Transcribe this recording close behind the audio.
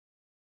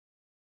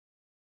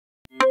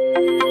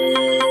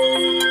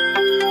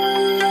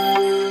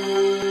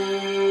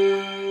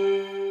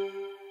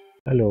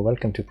Hello,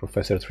 welcome to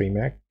Professor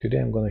 3Mac. Today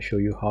I'm going to show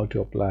you how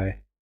to apply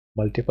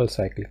multiple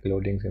cyclic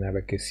loadings in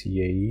ABAQUS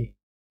CAE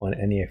on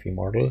any FE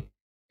model.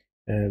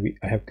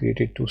 I have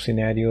created two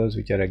scenarios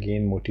which are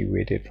again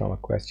motivated from a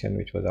question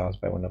which was asked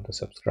by one of the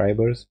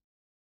subscribers.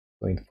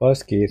 So in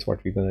first case,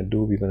 what we're going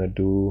to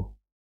do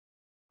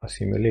a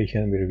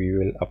simulation where we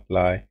will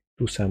apply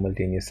two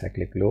simultaneous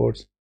cyclic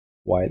loads,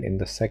 while in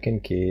the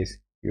second case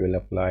we will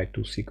apply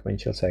two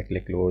sequential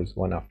cyclic loads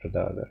one after the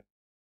other.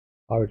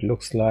 How it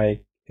looks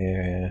like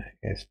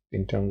is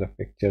in terms of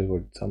pictures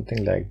would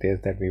something like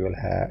this, that we will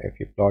have, if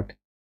you plot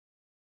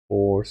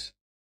force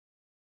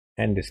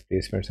and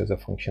displacements as a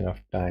function of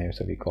time,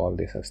 so we call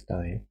this as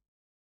time,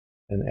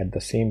 and at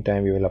the same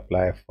time we will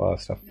apply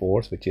first a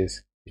force which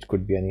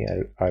could be any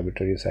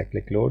arbitrary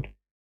cyclic load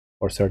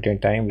for certain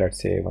time, let's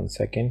say 1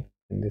 second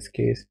in this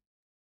case,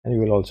 and we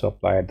will also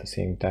apply at the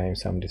same time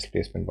some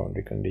displacement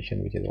boundary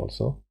condition which is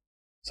also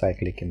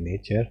cyclic in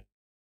nature,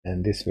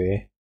 and this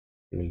way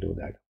we will do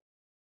that.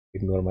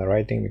 Ignore my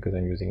writing because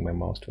I'm using my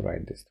mouse to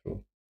write this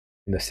through.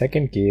 In the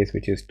second case,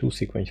 which is two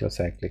sequential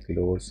cyclic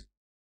loads,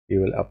 we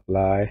will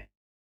apply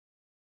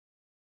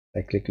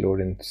cyclic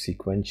load in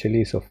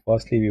sequentially. So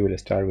firstly we will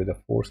start with a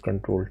force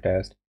control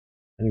test,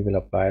 and we will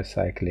apply a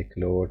cyclic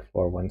load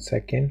for 1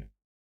 second,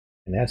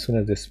 and as soon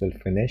as this will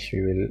finish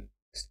we will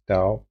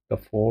stop the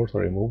force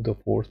or remove the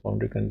force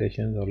boundary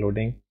conditions or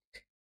loading,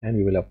 and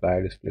we will apply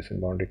a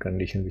displacement boundary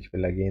condition which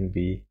will again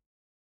be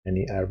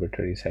any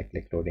arbitrary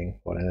cyclic loading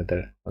for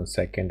another 1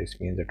 second. This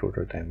means the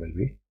total time will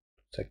be 2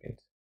 seconds.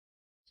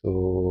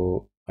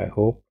 So I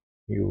hope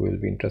you will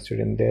be interested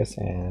in this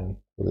and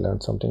will learn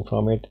something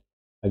from it.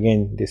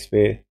 Again, this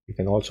way you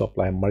can also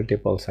apply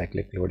multiple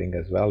cyclic loading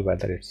as well,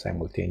 whether it's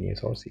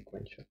simultaneous or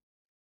sequential.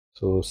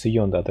 So see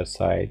you on the other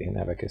side in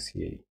ABAQUS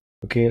CAE.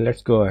 Okay,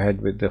 let's go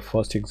ahead with the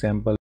first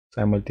example,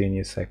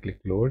 simultaneous cyclic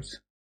loads,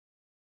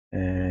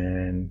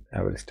 and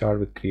I will start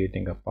with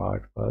creating a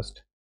part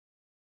first.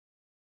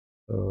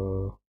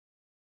 So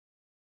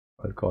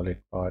I'll call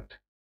it part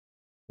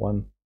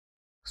 1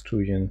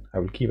 extrusion. I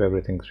will keep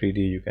everything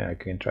 3D. I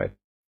can try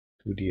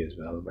 2D as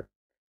well, but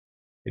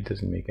it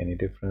doesn't make any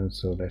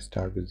difference. So let's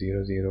start with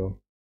 0 0.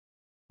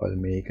 I'll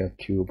make a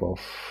cube of,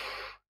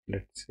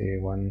 let's say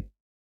 1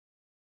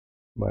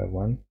 by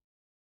 1,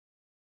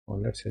 or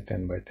let's say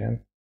 10 by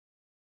 10.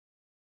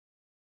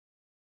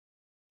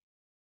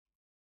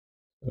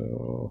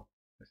 So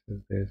this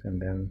is this,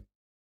 and then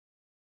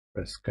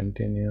press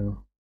continue,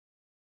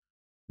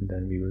 and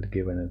then we will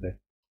give another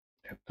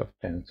depth of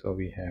 10. So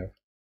we have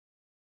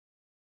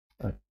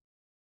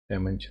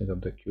dimensions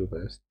of the cube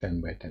as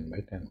 10 by 10 by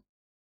 10.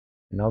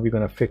 Now we're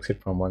going to fix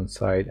it from one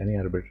side, any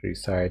arbitrary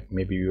side.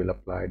 Maybe we will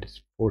apply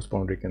this force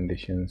boundary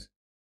conditions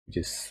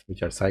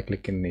which are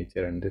cyclic in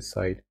nature on this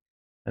side,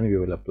 and we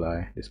will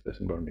apply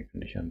displacement boundary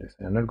condition on this.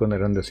 I'm not going to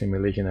run the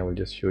simulation, I will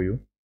just show you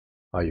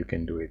how you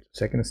can do it.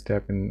 Second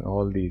step in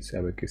all these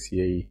ABAQUS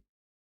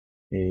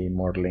CAE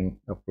modeling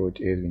approach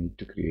is we need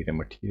to create a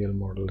material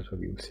model. So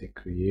we will say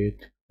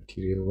create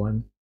material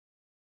 1.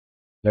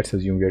 Let's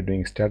assume we are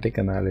doing static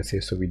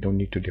analysis, so we don't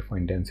need to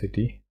define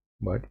density,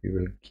 but we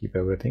will keep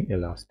everything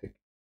elastic.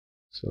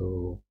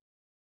 So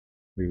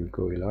we will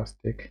go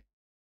elastic,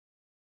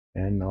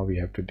 and now we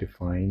have to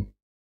define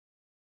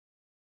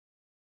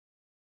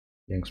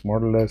Young's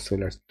modulus. So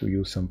let's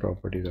use some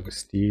properties of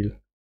steel.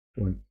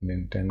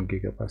 210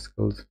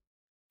 gigapascals,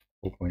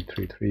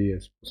 4.33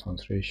 as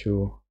Poisson's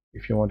ratio.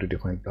 If you want to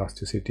define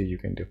plasticity, you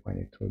can define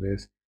it through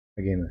this.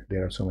 Again,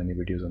 there are so many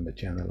videos on the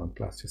channel on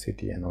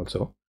plasticity and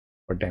also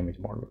for damage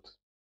models.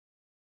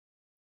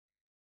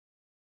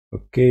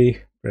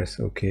 Okay, press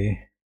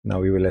OK.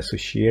 Now we will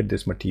associate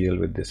this material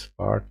with this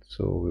part.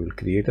 So we will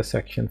create a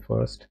section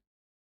first,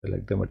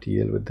 select the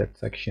material with that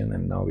section,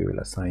 and now we will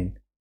assign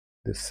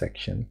this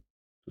section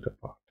to the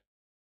part.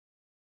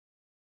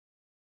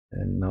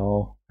 And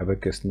now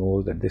ABAQUS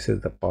knows that this is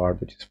the part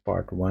which is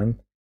part 1,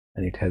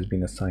 and it has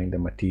been assigned the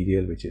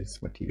material which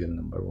is material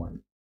number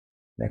 1.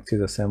 Next is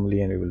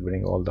assembly, and we will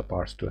bring all the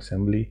parts to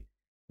assembly.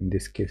 In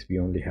this case we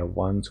only have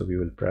one, so we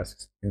will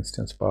press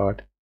instance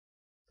part,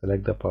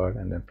 select the part,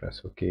 and then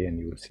press OK, and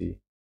you will see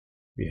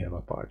we have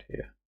a part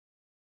here.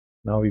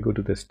 Now we go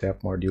to the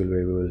step module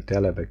where we will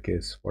tell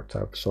ABAQUS what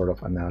sort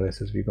of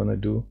analysis we're going to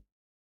do.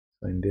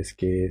 So in this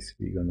case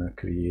we're going to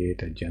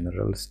create a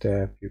general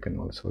step. You can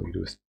also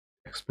use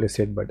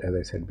explicit, but as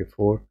I said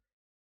before,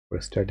 for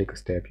a static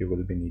step you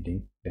will be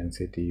needing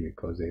density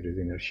because there is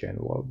inertia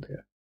involved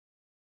there.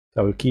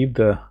 So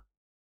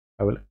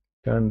I will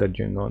turn the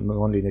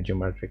non-linear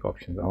geometric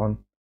options on.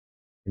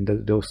 In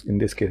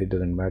this case it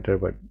doesn't matter,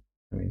 but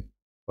I mean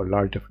for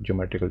large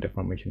geometrical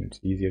deformation it's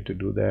easier to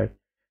do that.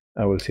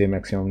 I will say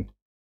maximum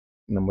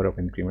number of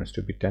increments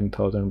to be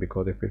 10,000,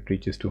 because if it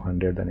reaches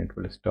 200 then it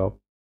will stop.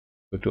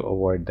 So to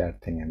avoid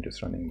that thing, I'm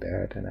just running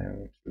that, and I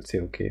will say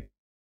okay.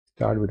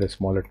 Start with a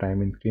smaller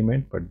time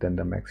increment, but then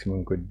the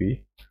maximum could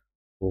be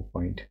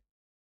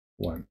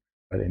 4.1.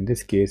 But in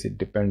this case it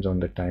depends on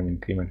the time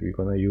increment we're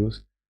going to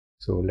use.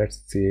 So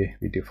let's say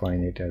we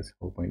define it as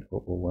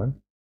 0.001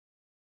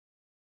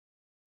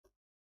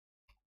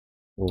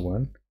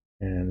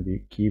 and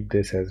we keep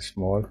this as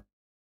small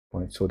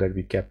point so that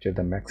we capture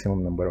the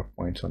maximum number of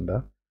points on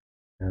the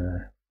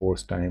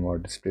force time or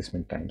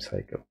displacement time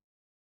cycle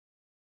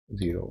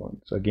 0,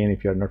 1. So again,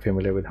 if you are not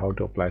familiar with how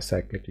to apply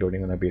cyclic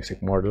loading on a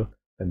basic model,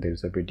 then there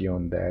is a video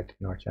on that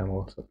in our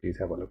channel, so please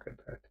have a look at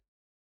that.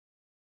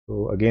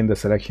 So again, the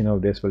selection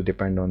of this will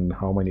depend on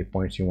how many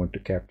points you want to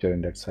capture in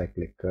that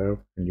cyclic curve,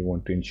 and you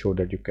want to ensure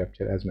that you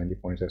capture as many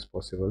points as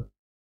possible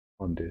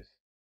on this.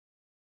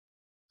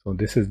 So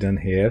this is done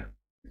here.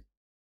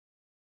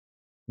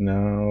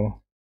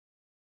 Now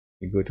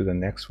we go to the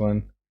next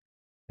one,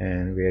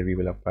 and where we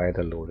will apply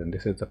the load, and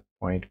this is the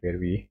point where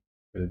we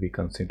will be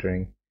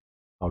considering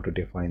how to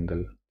define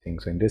the thing.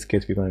 So in this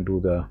case, we're going to do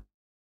the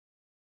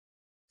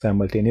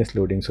simultaneous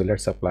loading. So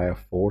let's apply a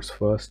force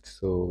first.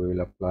 So we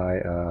will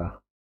apply a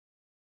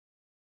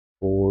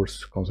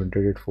force,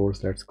 concentrated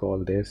force, let's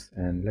call this,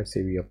 and let's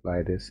say we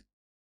apply this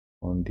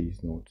on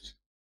these nodes.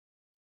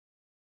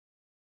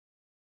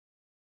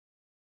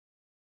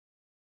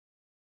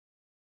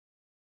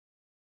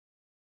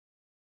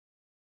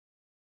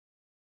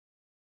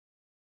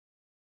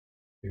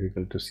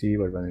 Difficult to see,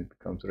 but when it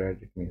becomes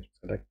red, it means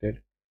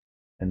selected.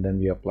 And then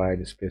we apply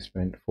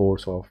displacement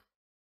force of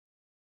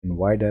in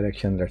y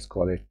direction, let's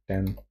call it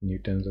 10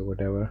 newtons or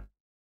whatever.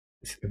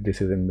 If this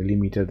is in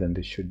millimeter, then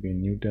this should be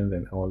in newtons,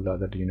 and all the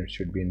other units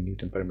should be in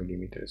newton per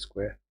millimeter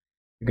square.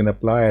 You can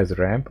apply as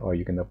ramp, or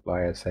you can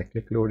apply as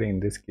cyclic loading. In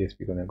this case,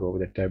 we're going to go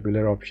with the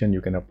tabular option.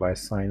 You can apply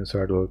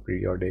sinusoidal,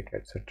 periodic,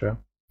 etc.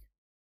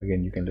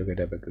 Again, you can look at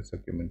ABAQUS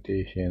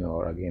documentation,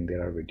 or again,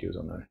 there are videos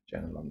on our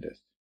channel on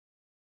this.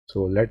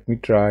 So let me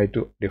try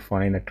to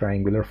define a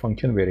triangular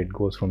function where it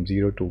goes from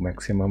 0 to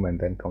maximum and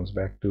then comes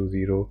back to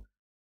 0,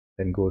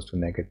 then goes to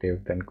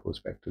negative, then goes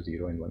back to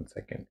 0 in 1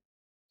 second.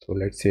 So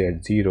let's say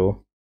at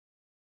 0,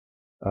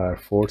 our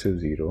force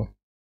is 0.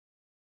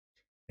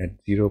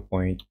 At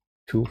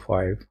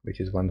 0.25, which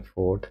is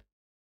 1/4,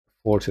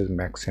 force is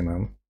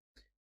maximum.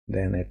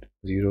 Then at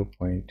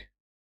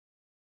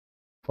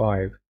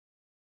 0.5,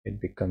 it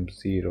becomes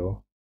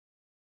 0.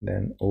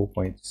 Then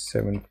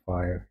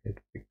 0.75,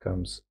 it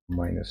becomes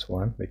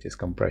 -1, which is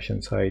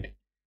compression side,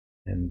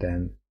 and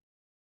then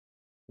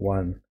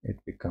 1, it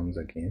becomes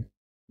again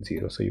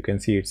 0. So you can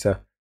see it's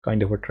a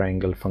kind of a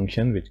triangle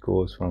function which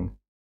goes from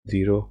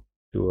 0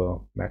 to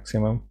a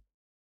maximum,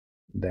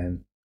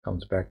 then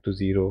comes back to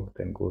 0,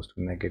 then goes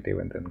to negative,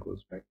 and then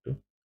goes back to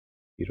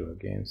 0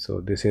 again. So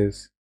this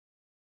is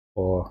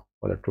for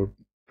the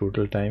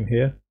total time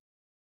here.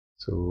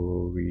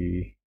 So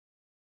we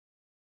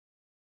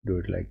do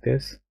it like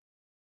this,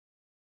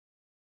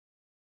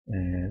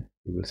 and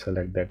we will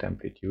select that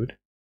amplitude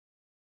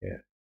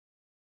here,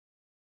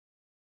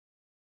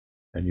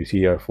 and you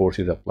see our force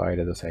is applied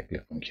as a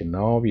cyclic function.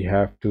 Now we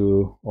have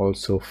to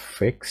also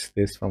fix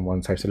this from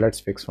one side. So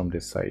let's fix from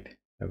this side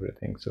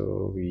everything.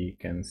 So we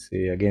can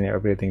say, again,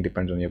 everything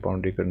depends on your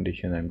boundary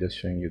condition. I'm just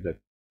showing you that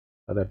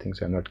other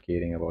things I'm not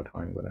caring about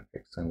how I'm going to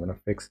fix. I'm going to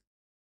fix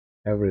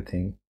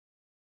everything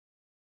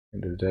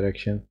in this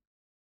direction,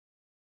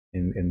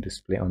 in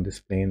display on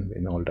this plane,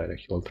 in all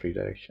directions, all 3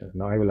 directions.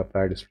 Now I will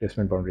apply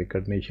displacement boundary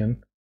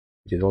condition,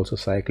 which is also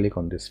cyclic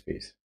on this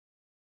face.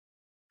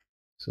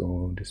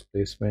 So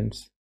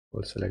displacements,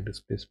 we'll select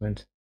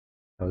displacement.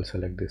 I will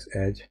select this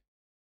edge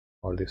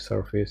or this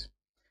surface,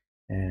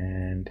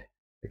 and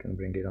I can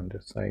bring it on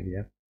this side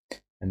here.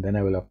 And then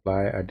I will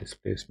apply a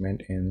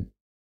displacement in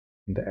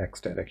the x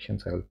direction.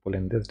 So I will pull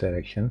in this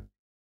direction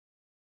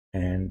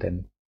and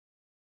then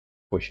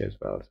push as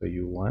well. So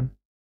u1,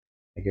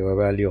 I give a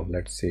value of,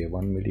 let's say,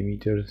 1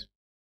 millimeters,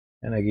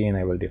 and again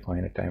I will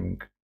define a time,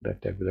 the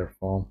tabular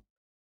form,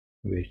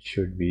 which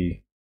should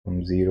be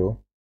from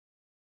 0.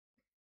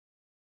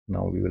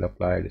 Now we will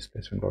apply a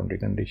displacement boundary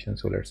condition.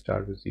 So let's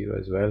start with 0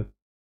 as well.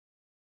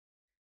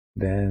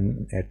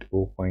 Then at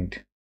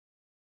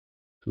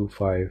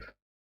 0.25,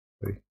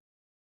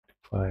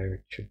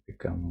 it should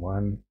become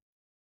 1,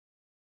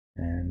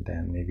 and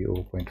then maybe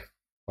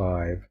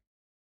 0.5,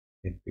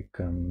 it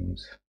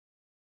becomes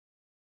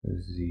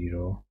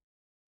 0,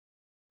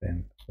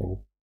 then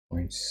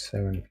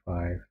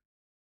 0.75.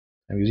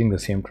 I'm using the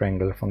same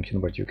triangular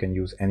function, but you can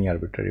use any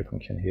arbitrary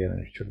function here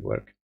and it should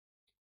work.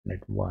 And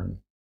at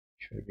 1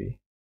 should be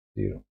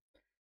 0.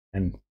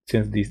 And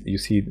since these, you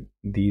see,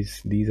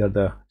 these are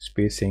the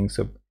spacing,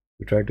 so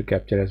we try to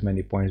capture as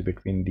many points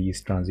between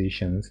these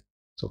transitions.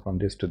 So from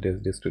this to this,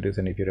 this to this,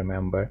 and if you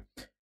remember,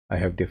 I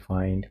have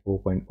defined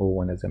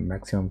 0.01 as a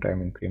maximum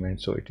time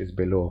increment, so it is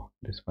below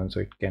this one, so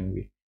it can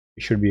be,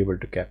 we should be able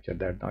to capture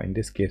that. Now in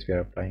this case we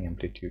are applying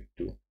amplitude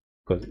 2,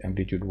 because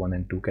amplitude 1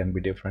 and 2 can be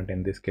different.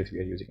 In this case we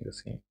are using the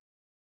same.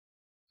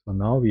 So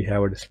now we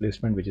have a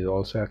displacement which is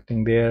also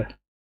acting there.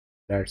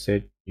 That's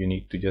it. You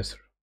need to just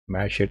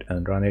mash it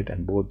and run it,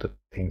 and both the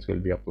things will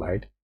be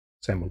applied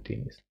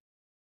simultaneously.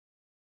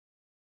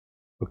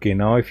 Okay,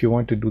 now if you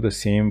want to do the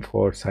same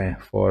for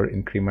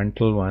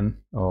incremental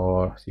one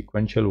or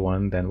sequential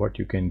one, then what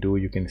you can do,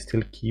 you can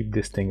still keep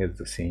this thing as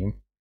the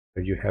same,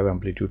 where you have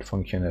amplitude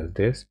function as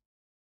this,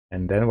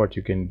 and then what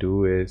you can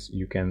do is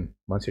you can,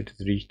 once it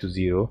is reached to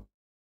 0,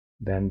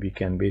 then we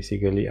can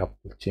basically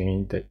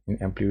change the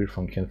amplitude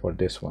function for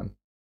this one.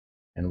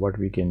 And what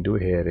we can do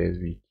here is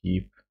we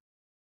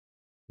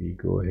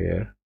go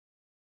here,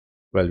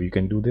 well, we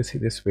can do this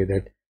way,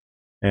 that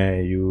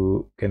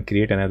you can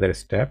create another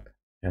step,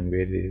 and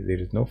where there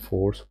is no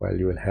force, while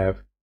you will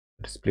have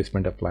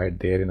displacement applied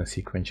there in a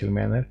sequential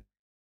manner,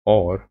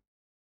 or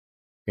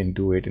you can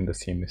do it in the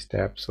same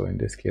step. So in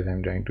this case,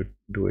 I'm trying to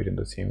do it in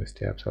the same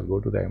step. So I'll go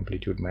to the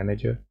amplitude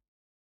manager,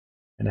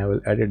 and I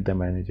will edit the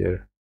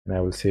manager, and I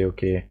will say,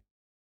 okay,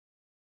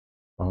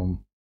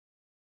 from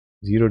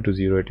 0 to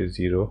 0 it is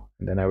 0,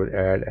 and then I will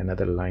add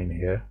another line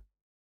here.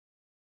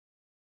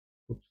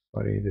 Oops,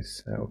 sorry,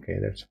 this okay,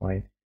 that's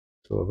fine.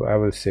 So I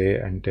will say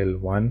until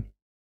 1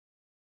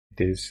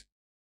 it is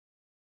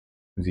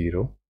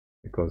 0,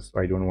 because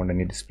I don't want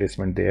any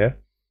displacement there,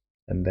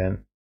 and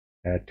then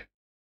at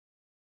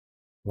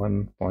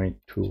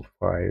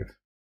 1.25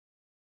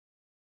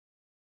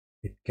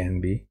 it can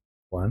be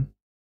 1.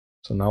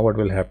 So now what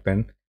will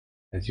happen,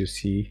 as you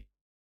see,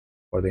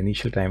 for the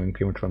initial time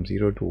increment from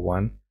 0 to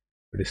 1,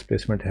 the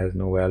displacement has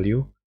no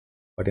value,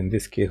 but in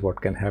this case what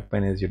can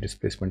happen is your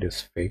displacement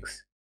is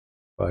fixed,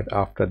 but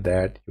after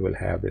that you will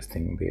have this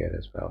thing there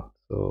as well.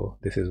 So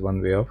this is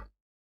one way of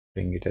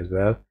doing it as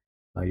well.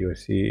 Now you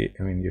see,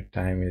 I mean, your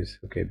time is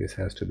okay, this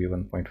has to be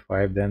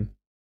 1.5,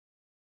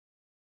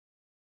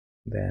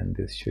 then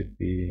this should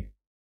be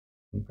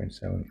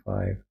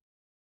 1.75,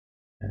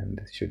 and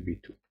this should be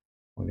 2,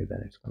 only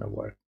then it's going to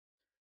work.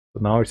 So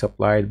now it's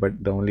applied,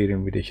 but the only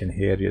limitation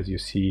here, as you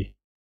see,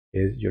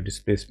 is your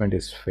displacement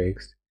is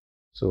fixed,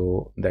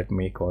 so that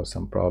may cause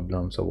some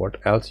problems. So what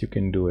else you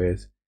can do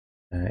is,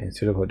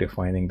 instead of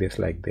defining this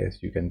like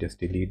this, you can just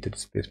delete the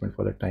displacement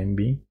for the time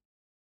being,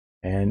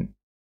 and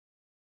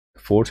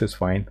force is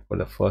fine. For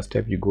the first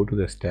step, you go to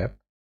the step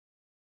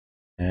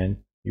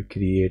and you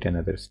create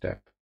another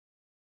step,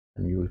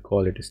 and you will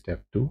call it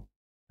step 2,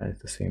 and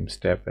it's the same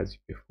step as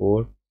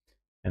before.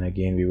 And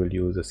again, we will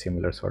use a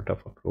similar sort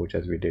of approach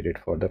as we did it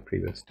for the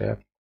previous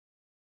step.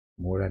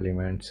 More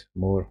elements,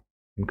 more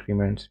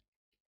increments.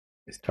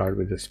 Start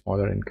with a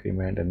smaller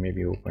increment and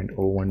maybe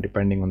 0.01,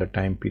 depending on the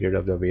time period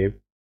of the wave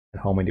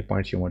and how many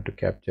points you want to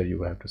capture.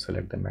 You have to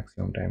select the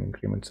maximum time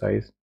increment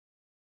size.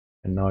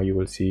 And now you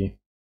will see,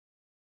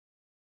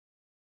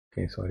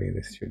 okay, sorry,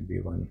 this should be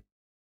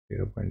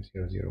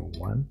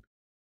 0.001,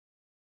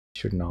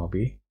 should now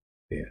be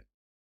there.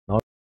 Now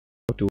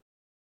to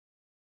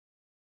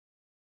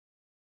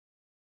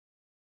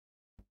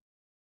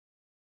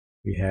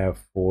we have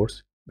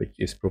force, which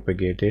is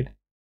propagated.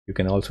 You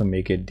can also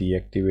make it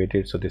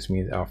deactivated. So this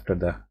means after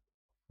the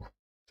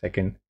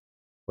second,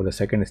 for the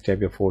second step,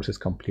 your force is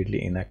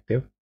completely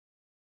inactive,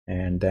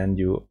 and then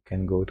you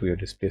can go to your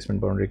displacement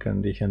boundary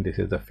condition. This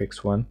is the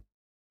fixed one,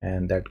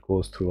 and that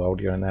goes throughout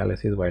your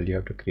analysis, while you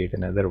have to create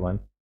another one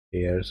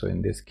here. So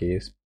in this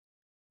case,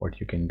 what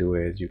you can do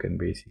is you can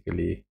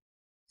basically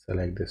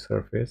select the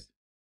surface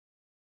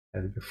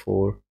as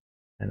before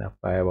and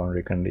apply a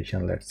boundary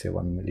condition, let's say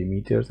 1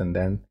 millimeters, and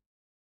then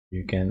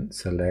you can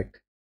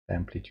select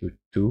amplitude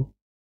 2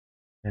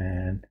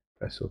 and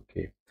press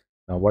OK.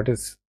 Now what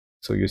is,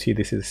 so you see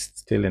this is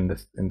still in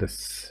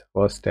this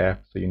first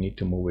step, so you need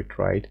to move it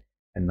right,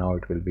 and now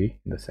it will be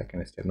in the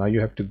second step. Now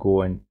you have to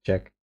go and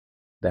check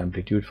the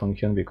amplitude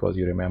function, because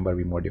you remember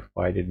we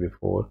modified it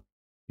before.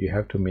 You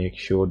have to make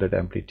sure that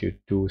amplitude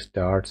 2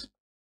 starts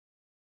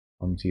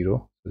from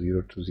 0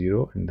 to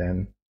 0, and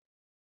then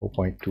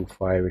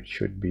 0.25 it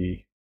should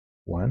be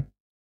 1,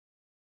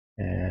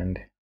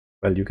 and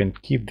well, you can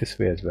keep this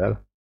way as well.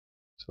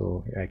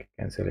 So I can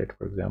cancel it,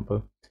 for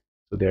example.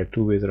 So there are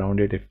two ways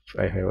around it. If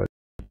I have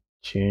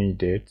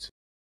changed it, so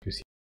you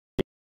see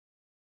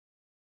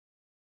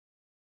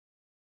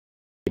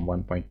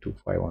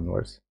 1.25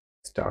 onwards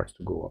starts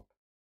to go up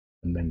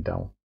and then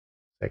down,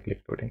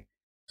 cyclic loading.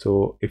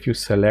 So if you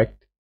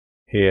select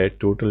here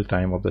total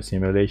time of the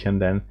simulation,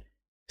 then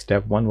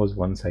step 1 was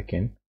 1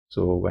 second.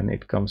 So when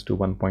it comes to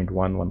 1.1,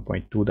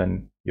 1.2,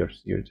 then your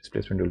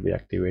displacement will be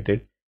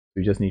activated.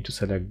 You just need to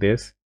select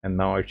this, and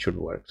now it should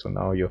work. So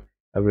now your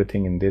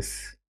everything in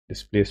this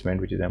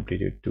displacement, which is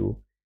amplitude 2,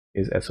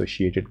 is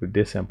associated with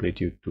this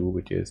amplitude 2,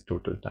 which is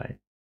total time.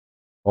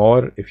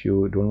 Or if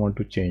you don't want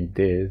to change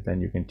this,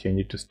 then you can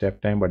change it to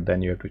step time, but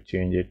then you have to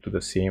change it to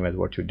the same as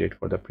what you did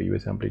for the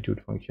previous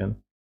amplitude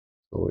function.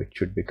 So it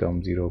should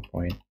become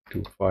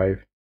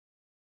 0.25,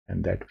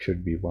 and that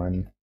should be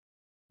 1,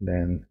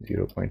 then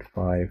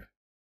 0.5,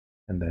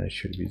 and then it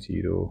should be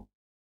 0,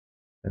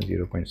 and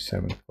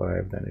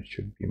 0.75, then it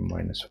should be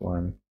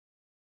 -1,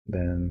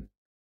 then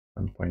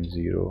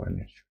 1.0, and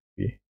it should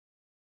be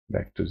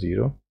back to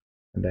 0,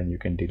 and then you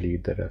can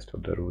delete the rest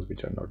of the rows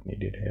which are not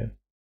needed here.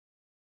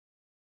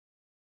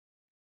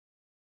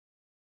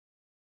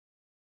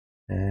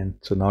 And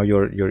so now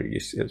your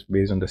is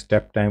based on the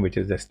step time, which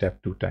is the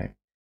step 2 time.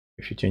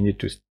 If you change it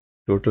to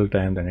total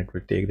time, then it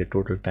will take the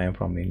total time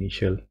from the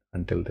initial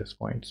until this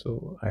point.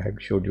 So I have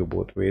showed you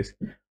both ways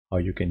how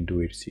you can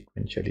do it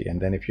sequentially.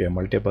 And then if you have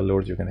multiple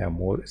loads, you can have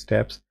more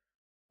steps.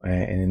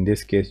 And in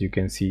this case, you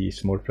can see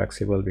it's more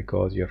flexible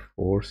because your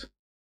force,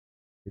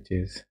 which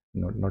is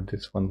not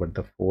this one, but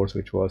the force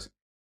which was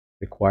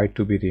required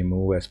to be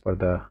removed as per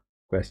the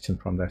question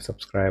from the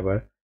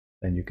subscriber,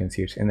 then you can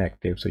see it's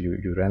inactive. So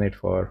you run it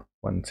for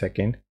 1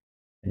 second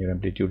and your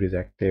amplitude is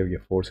active,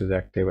 your force is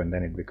active, and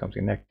then it becomes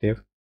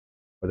inactive.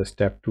 For the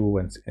step 2,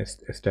 when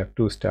step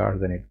 2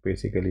 starts, then it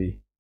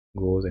basically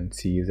goes and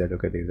sees that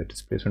okay, there is a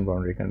displacement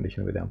boundary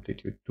condition with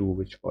amplitude 2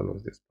 which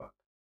follows this path.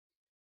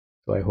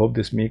 So I hope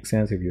this makes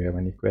sense. If you have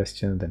any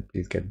questions, then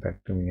please get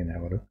back to me and I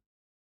will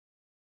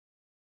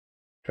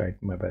try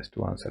my best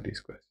to answer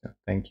these questions.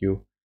 Thank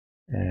you,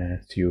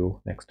 and see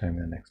you next time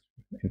in the next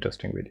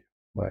interesting video.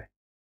 Bye.